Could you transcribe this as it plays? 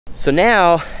So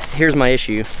now, here's my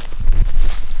issue.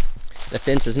 The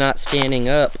fence is not standing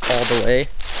up all the way,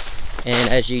 and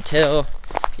as you tell,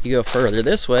 you go further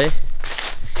this way,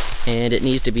 and it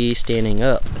needs to be standing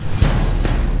up.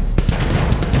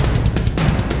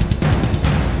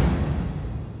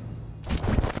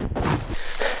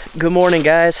 Good morning,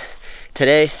 guys.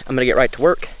 Today, I'm gonna get right to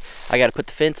work. I gotta put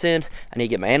the fence in. I need to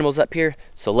get my animals up here,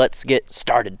 so let's get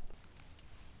started.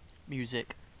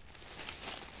 Music.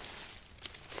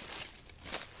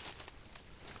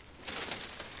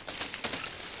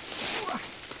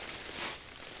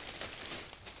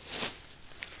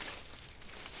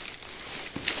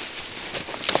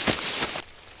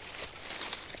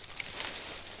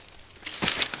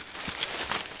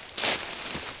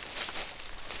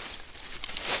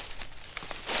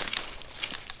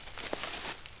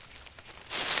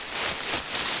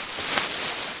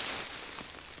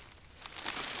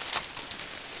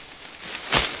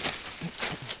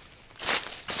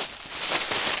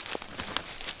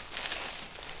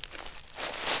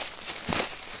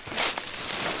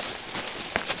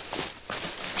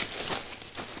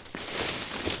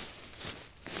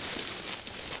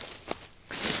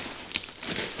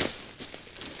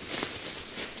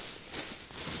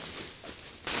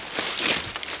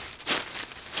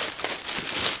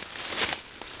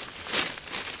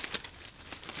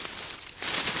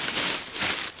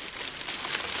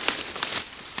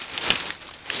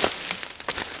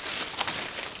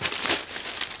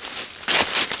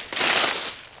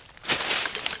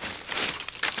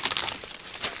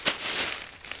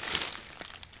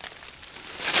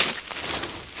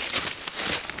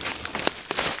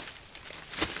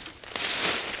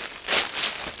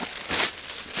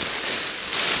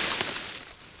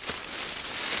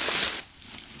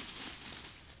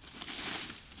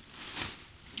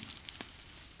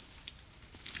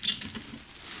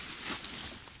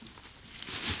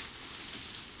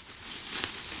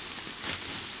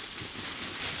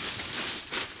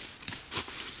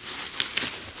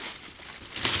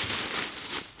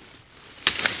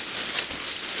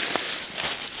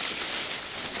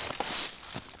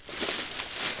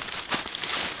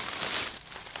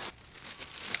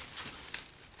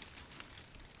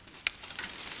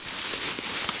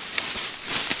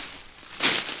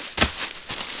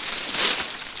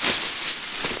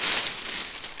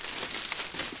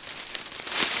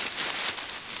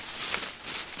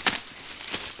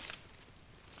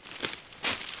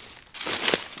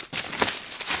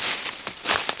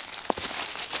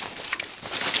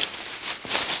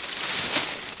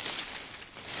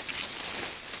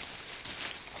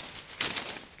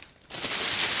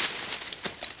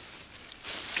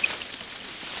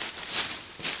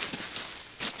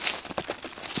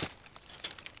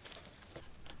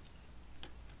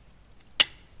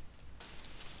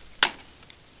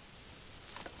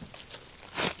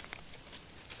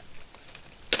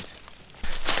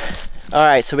 All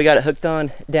right, so we got it hooked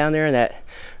on down there in that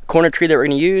corner tree that we're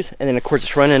gonna use, and then of course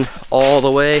it's running all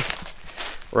the way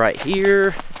right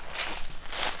here.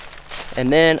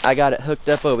 And then I got it hooked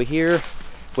up over here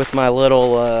with my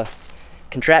little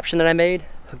contraption that I made,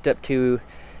 hooked up to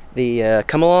the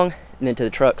come along and then to the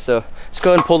truck. So let's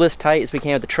go ahead and pull this tight as we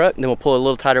can with the truck, and then we'll pull it a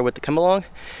little tighter with the come along.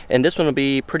 And this one will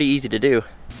be pretty easy to do.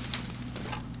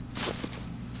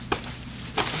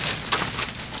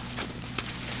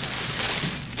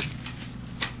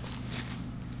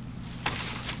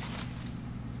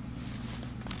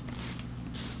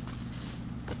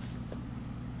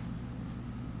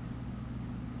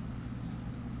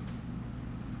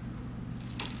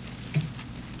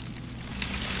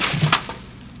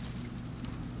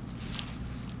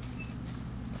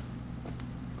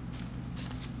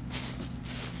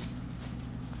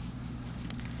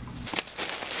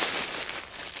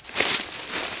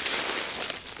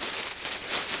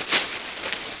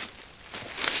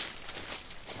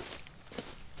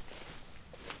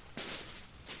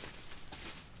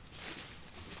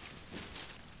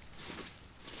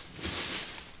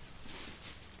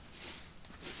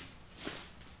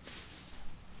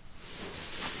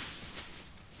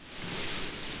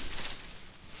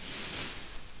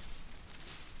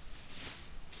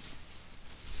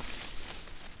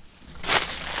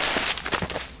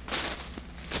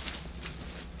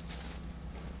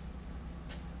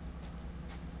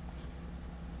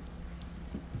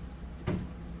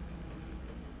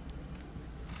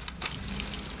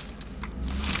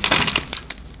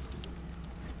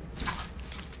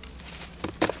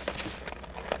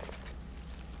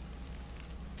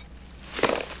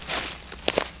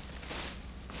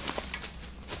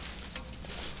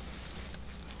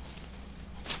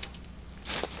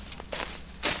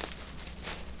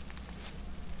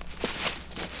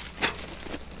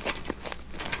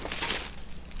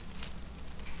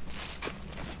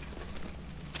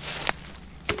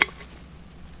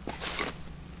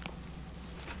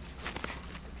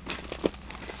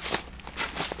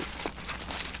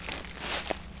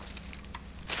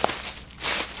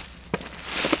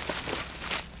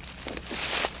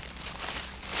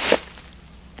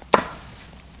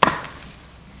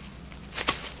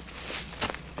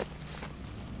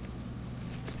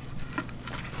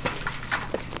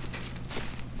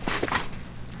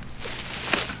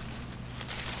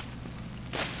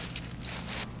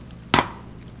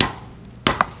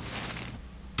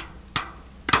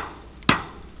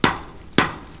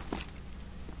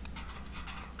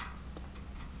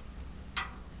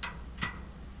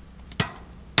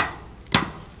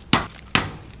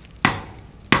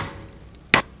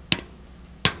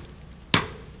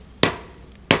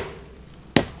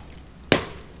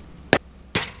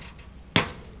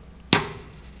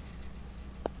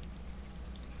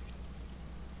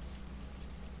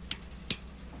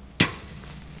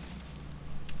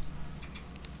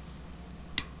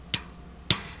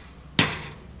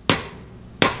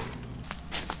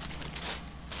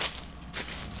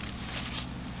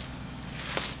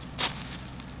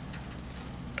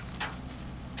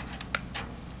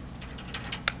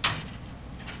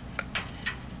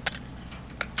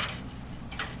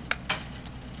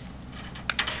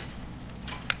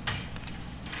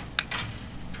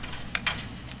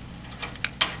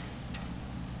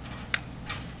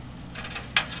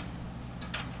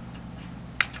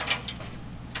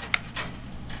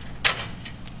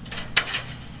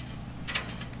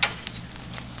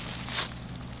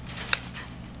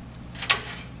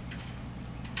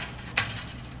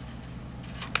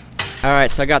 All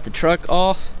right, so I got the truck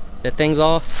off, that thing's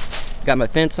off, got my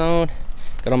fence on,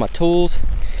 got all my tools,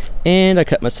 and I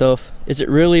cut myself. Is it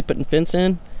really putting fence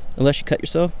in unless you cut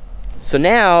yourself? So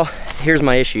now, here's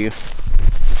my issue.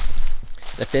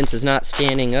 The fence is not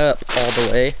standing up all the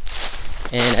way,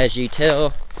 and as you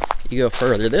tell, you go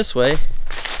further this way,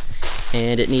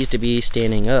 and it needs to be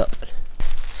standing up.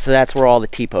 So that's where all the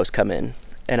T-posts come in,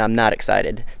 and I'm not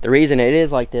excited. The reason it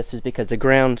is like this is because the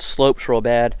ground slopes real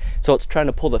bad, so it's trying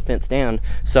to pull the fence down.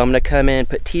 So I'm gonna come in,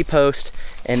 put T-post,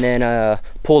 and then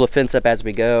pull the fence up as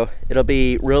we go. It'll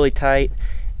be really tight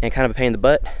and kind of a pain in the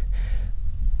butt,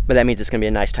 but that means it's gonna be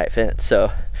a nice tight fence,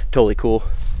 so totally cool.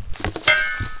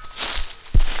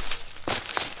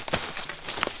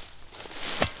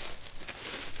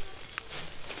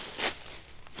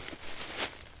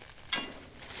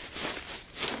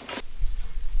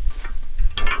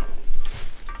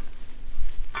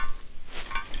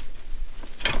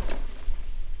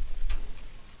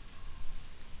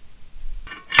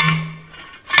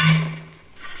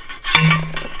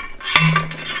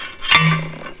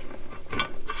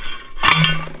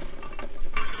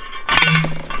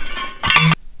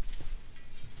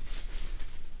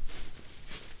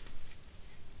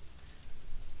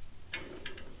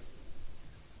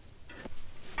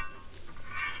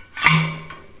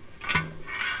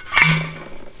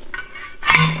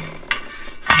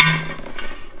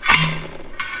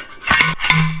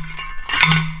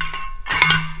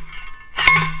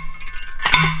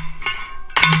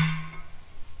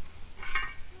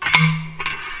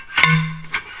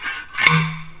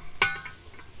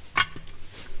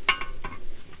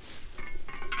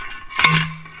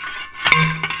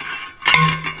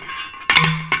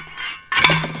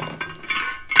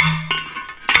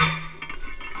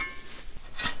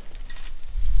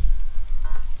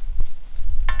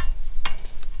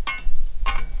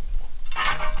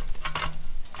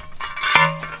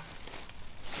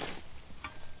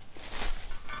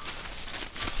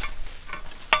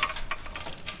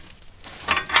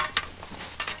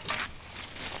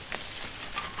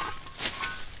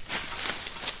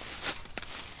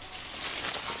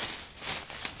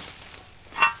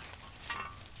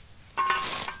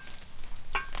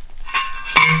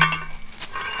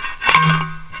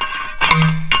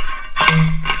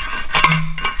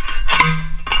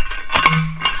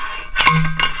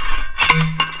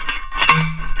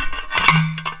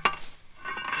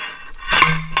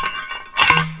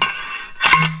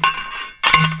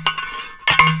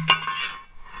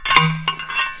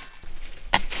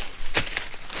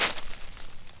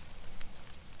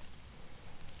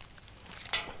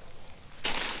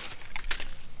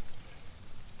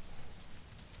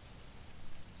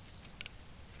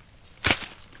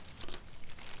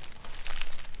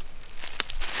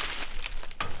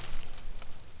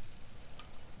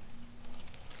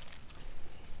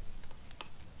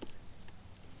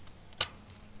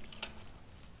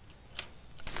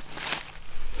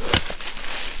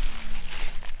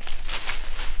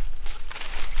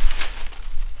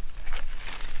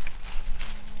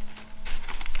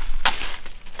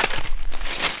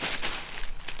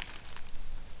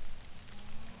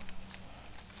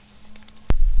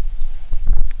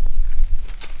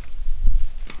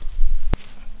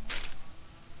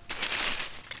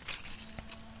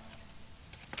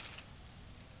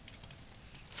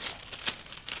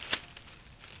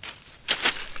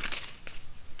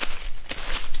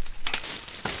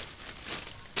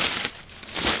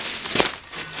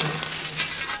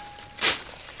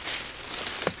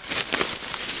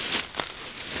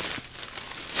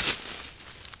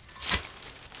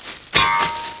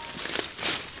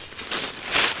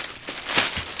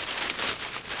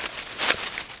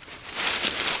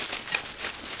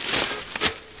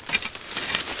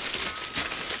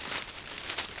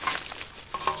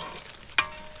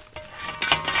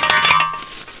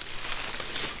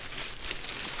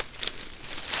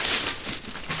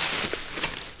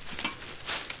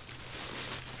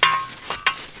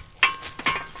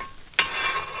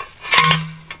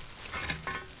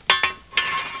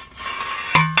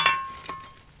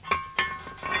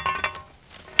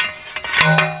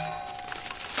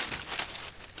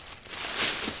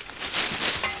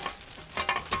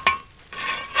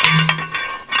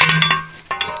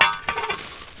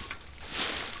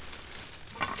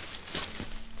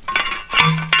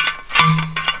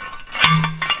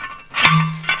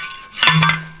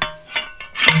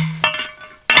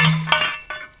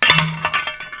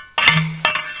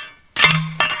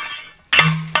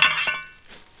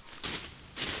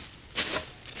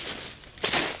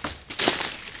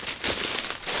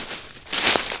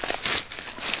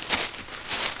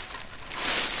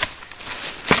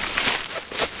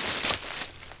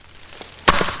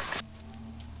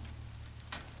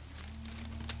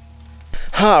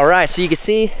 All right, so you can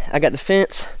see I got the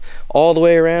fence all the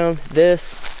way around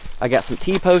this. I got some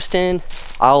T-post in.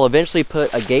 I'll eventually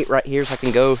put a gate right here so I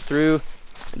can go through.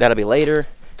 That'll be later.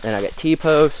 Then I got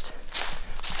T-post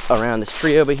around this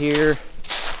tree over here.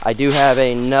 I do have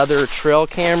another trail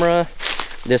camera.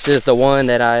 This is the one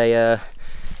that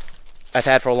I've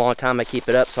had for a long time. I keep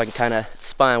it up so I can kind of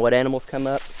spy on what animals come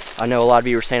up. I know a lot of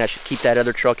you were saying I should keep that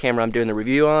other trail camera I'm doing the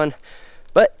review on,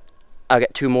 but I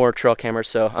got 2 more trail cameras,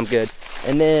 so I'm good.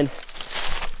 And then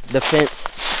the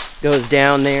fence goes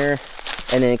down there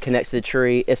and then connects to the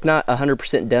tree. It's not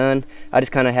 100% done. I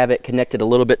just kind of have it connected a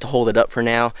little bit to hold it up for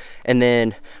now. And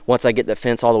then once I get the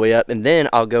fence all the way up, and then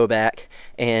I'll go back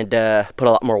and put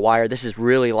a lot more wire. This is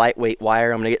really lightweight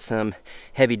wire. I'm gonna get some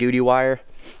heavy duty wire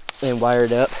and wire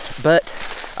it up. But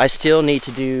I still need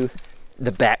to do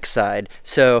the back side.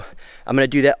 So I'm gonna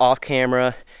do that off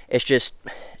camera. It's just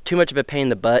too much of a pain in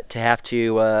the butt to have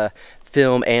to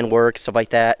film and work, stuff like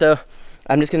that. So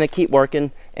I'm just gonna keep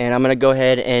working, and I'm gonna go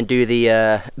ahead and do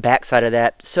the back side of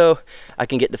that so I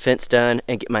can get the fence done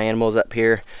and get my animals up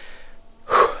here.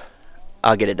 Whew,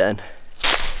 I'll get it done.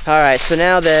 All right, so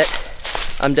now that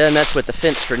I'm done messing with the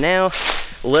fence for now,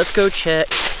 let's go check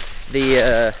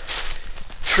the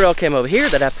trail cam over here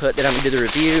that I put that I'm gonna do the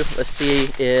review. Let's see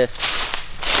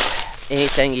if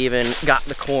anything even got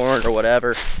the corn or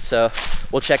whatever. So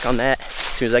we'll check on that as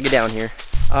soon as I get down here.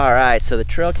 All right, so the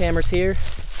trail camera's here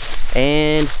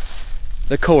and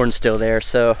the corn's still there.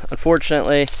 So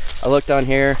unfortunately, I looked on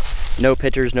here, no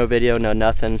pictures, no video, no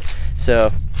nothing.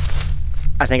 So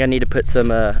I think I need to put some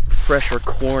fresher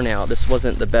corn out. This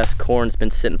wasn't the best corn. It's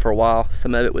been sitting for a while.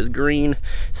 Some of it was green.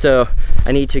 So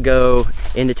I need to go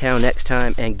into town next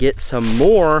time and get some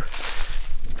more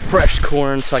fresh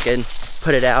corn so I can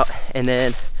put it out, and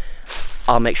then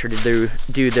I'll make sure to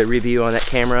do the review on that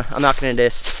camera. I'm not gonna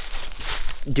just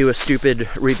do a stupid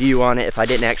review on it if I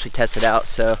didn't actually test it out.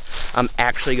 So I'm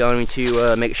actually going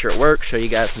to make sure it works, show you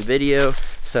guys some video,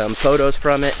 some photos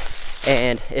from it.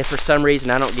 And if for some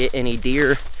reason I don't get any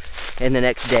deer in the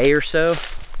next day or so,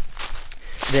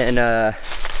 then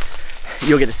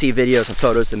you'll get to see videos and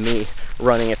photos of me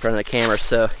running in front of the camera.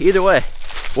 So either way,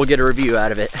 we'll get a review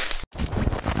out of it.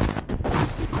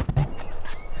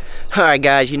 All right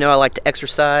guys, you know I like to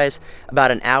exercise about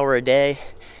an hour a day,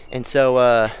 and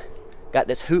so got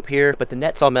this hoop here, but the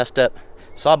net's all messed up.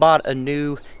 So I bought a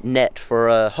new net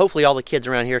for hopefully all the kids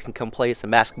around here can come play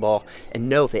some basketball and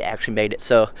know if they actually made it.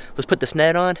 So let's put this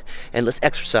net on and let's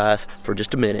exercise for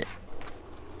just a minute.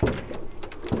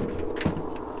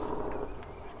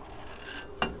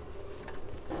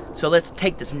 So let's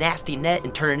take this nasty net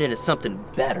and turn it into something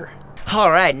better.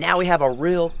 All right, now we have a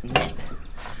real net.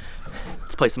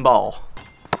 Let's play some ball.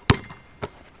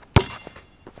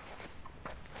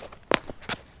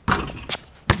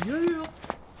 Yeah.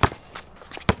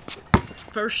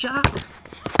 First shot,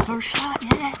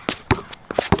 yeah.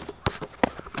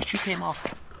 My shoe came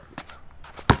off.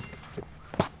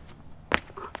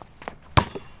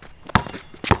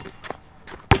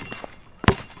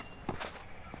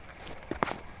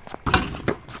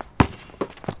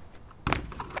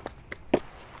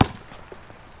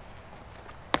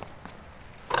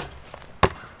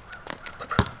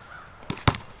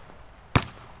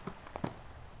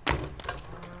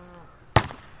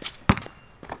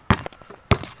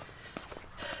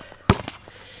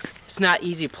 It's not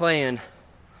easy playing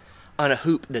on a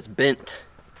hoop that's bent.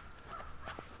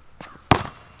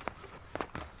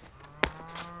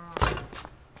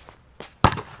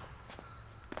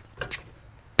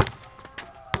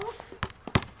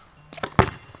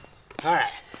 All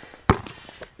right,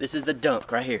 this is the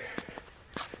dunk right here.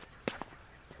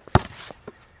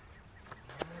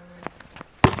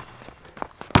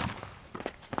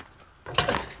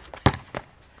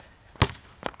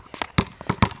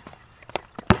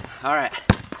 All right,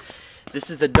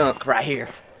 this is the dunk right here.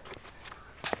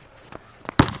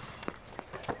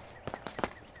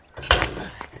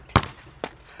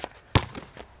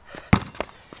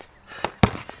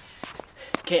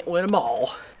 Can't win them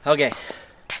all. Okay,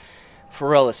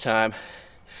 for real this time,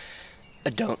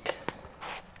 a dunk.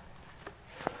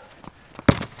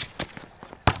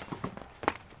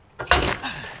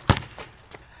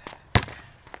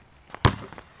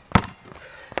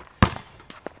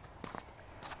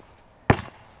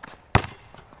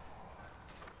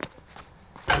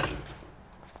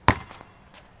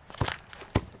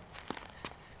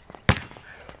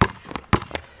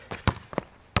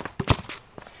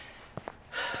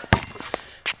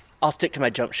 I'll stick to my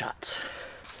jump shots.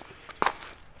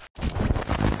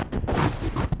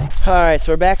 All right,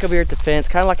 so we're back over here at the fence.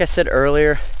 Kind of like I said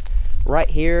earlier, right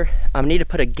here, I need to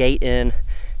put a gate in.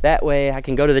 That way I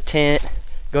can go to the tent,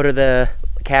 go to the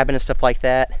cabin and stuff like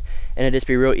that, and it'd just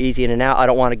be real easy in and out. I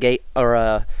don't want a gate or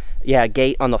a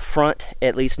gate on the front,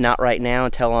 at least not right now,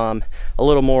 until I'm a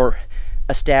little more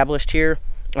established here.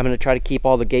 I'm going to try to keep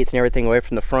all the gates and everything away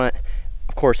from the front.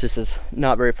 Of course, this is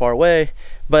not very far away,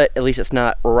 but at least it's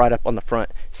not right up on the front.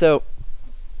 So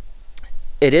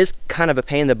it is kind of a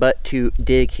pain in the butt to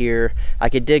dig here. I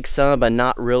could dig some, but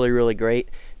not really great.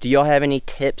 Do y'all have any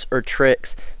tips or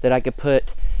tricks that I could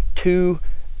put 2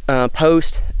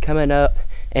 posts coming up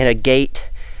and a gate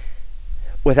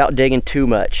without digging too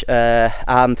much?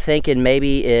 I'm thinking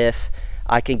maybe if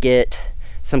I can get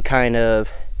some kind of,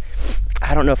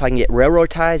 I don't know if I can get railroad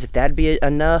ties, if that'd be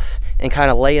enough, and kind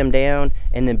of lay them down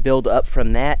and then build up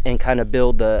from that and kind of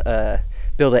build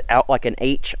it out like an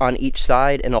H on each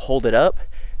side, and it'll hold it up.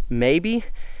 Maybe.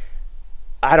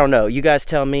 I don't know. You guys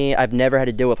tell me. I've never had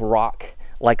to deal with rock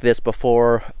like this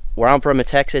before. Where I'm from in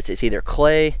Texas, it's either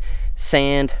clay,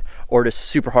 sand, or just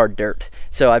super hard dirt.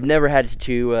 So I've never had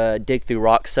to dig through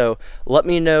rock. So let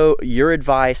me know your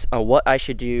advice on what I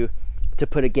should do to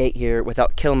put a gate here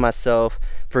without killing myself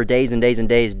for days and days and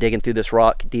days digging through this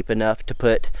rock deep enough to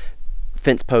put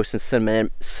fence posts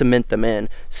and cement them in.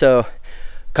 So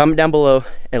comment down below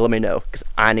and let me know, because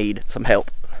I need some help.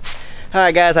 All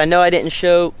right, guys, I know I didn't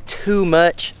show too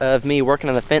much of me working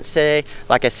on the fence today.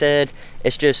 Like I said,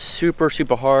 it's just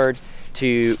super hard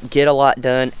to get a lot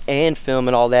done and film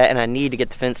and all that, and I need to get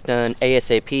the fence done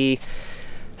ASAP.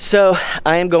 So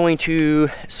I am going to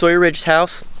Sawyer Ridge's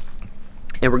house,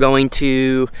 and we're going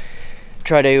to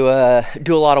try to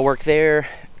do a lot of work there,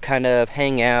 kind of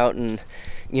hang out and,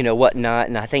 you know, whatnot.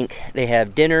 And I think they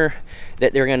have dinner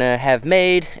that they're gonna have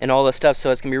made and all this stuff, so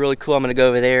it's gonna be really cool. I'm gonna go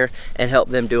over there and help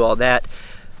them do all that,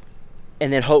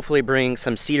 and then hopefully bring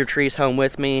some cedar trees home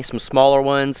with me, some smaller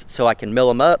ones, so I can mill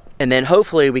them up. And then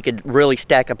hopefully we could really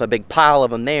stack up a big pile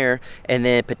of them there, and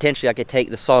then potentially I could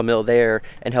take the sawmill there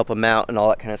and help them out and all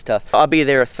that kind of stuff. I'll be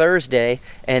there Thursday,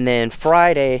 and then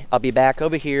Friday I'll be back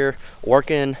over here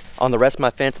working on the rest of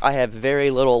my fence. I have very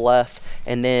little left,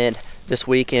 and then this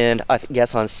weekend, I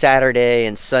guess on Saturday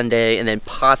and Sunday, and then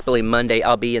possibly Monday,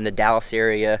 I'll be in the Dallas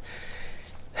area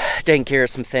taking care of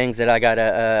some things that I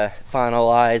gotta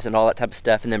finalize and all that type of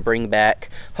stuff, and then bring back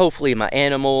hopefully my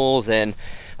animals and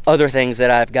other things that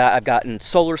I've gotten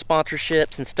solar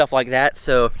sponsorships and stuff like that.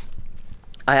 So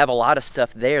I have a lot of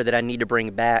stuff there that I need to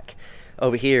bring back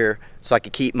over here so I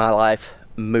can keep my life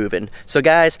moving. So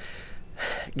guys,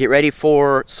 get ready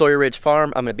for Sawyer Ridge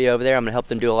Farm. I'm gonna be over there. I'm gonna help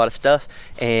them do a lot of stuff,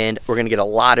 and we're gonna get a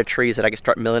lot of trees that I can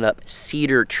start milling up,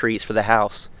 cedar trees for the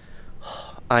house.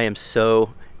 I am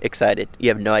so excited. You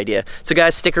have no idea. So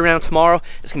guys, stick around tomorrow.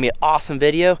 It's gonna be an awesome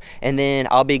video, and then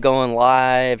I'll be going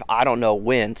live, I don't know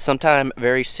when, sometime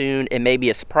very soon. It may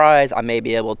be a surprise. I may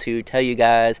be able to tell you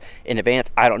guys in advance.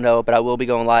 I don't know, but I will be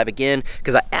going live again,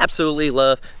 because I absolutely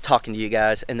love talking to you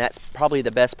guys, and that's probably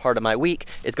the best part of my week,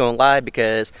 is going live,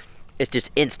 because it's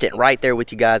just instant right there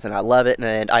with you guys, and I love it,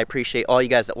 and I appreciate all you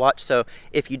guys that watch. So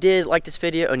if you did like this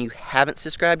video and you haven't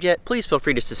subscribed yet, please feel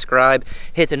free to subscribe,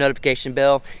 hit the notification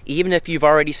bell. Even if you've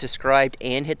already subscribed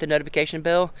and hit the notification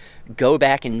bell, go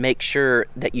back and make sure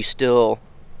that you still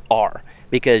are,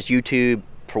 because YouTube,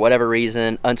 for whatever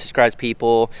reason, unsubscribes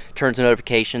people, turns the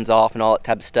notifications off and all that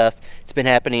type of stuff. It's been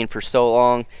happening for so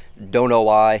long, don't know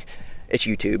why. It's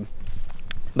YouTube.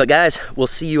 But guys, we'll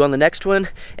see you on the next one.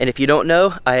 And if you don't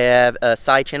know, I have a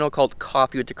side channel called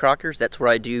Coffee with the Crockers. That's where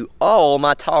I do all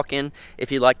my talking.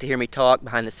 If you'd like to hear me talk,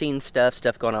 behind the scenes stuff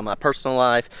going on in my personal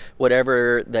life,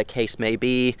 whatever the case may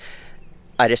be,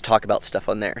 I just talk about stuff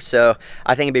on there. So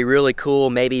I think it'd be really cool,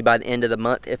 maybe by the end of the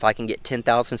month, if I can get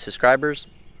 10,000 subscribers.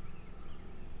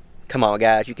 Come on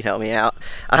guys, you can help me out.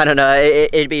 I don't know,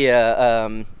 it'd be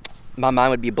a, my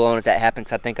mind would be blown if that happened,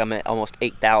 because I think I'm at almost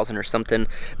 8,000 or something.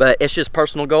 But it's just a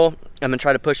personal goal. I'm gonna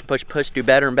try to push, do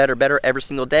better and better every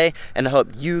single day. And I hope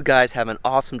you guys have an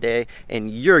awesome day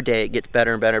and your day gets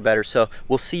better and better. So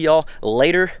we'll see y'all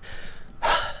later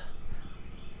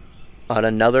on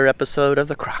another episode of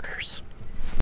The Crockers.